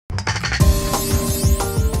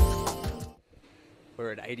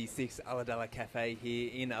We're at 86 Ulladulla Cafe here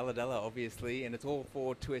in Ulladulla, obviously, and it's all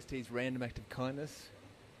for 2ST's Random Act of Kindness.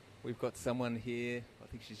 We've got someone here, I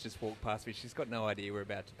think she's just walked past me. She's got no idea we're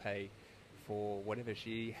about to pay for whatever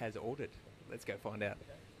she has ordered. Let's go find out.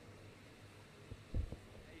 How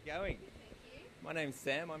you going? Thank you. My name's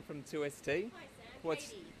Sam, I'm from 2ST. Hi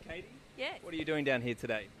Sam, Katie? Yes. What are you doing down here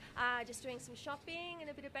today? Just doing some shopping and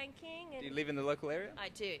a bit of banking. And Do you live in the local area? I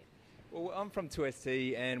do. Well, I'm from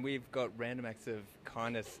 2ST and we've got Random Acts of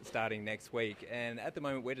Kindness starting next week, and at the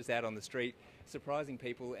moment we're just out on the street surprising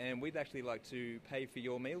people, and we'd actually like to pay for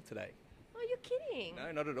your meal today. Oh, you're kidding.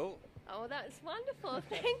 No, not at all. Oh, that was wonderful.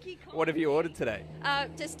 Thank you. What have you ordered today?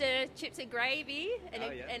 Just chips and gravy and,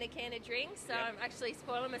 and a can of drinks. So I'm actually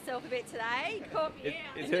spoiling myself a bit today. Caught me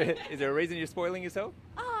out. Is there a reason you're spoiling yourself?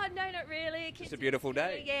 Oh, no, not really. Just a beautiful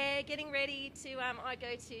day. Yeah, getting ready to, I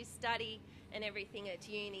go to study and everything at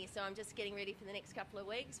uni, so I'm just getting ready for the next couple of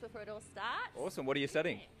weeks before it all starts. Awesome. What are you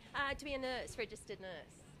studying? To be a nurse, registered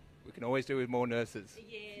nurse. We can always do with more nurses.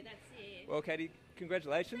 Yeah, that's it. Well, Katie,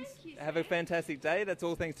 congratulations. Thank you, Have a fantastic day. That's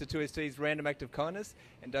all thanks to 2ST's Random Act of Kindness.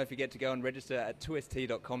 And don't forget to go and register at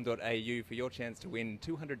 2st.com.au for your chance to win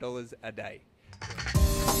 $200 a day.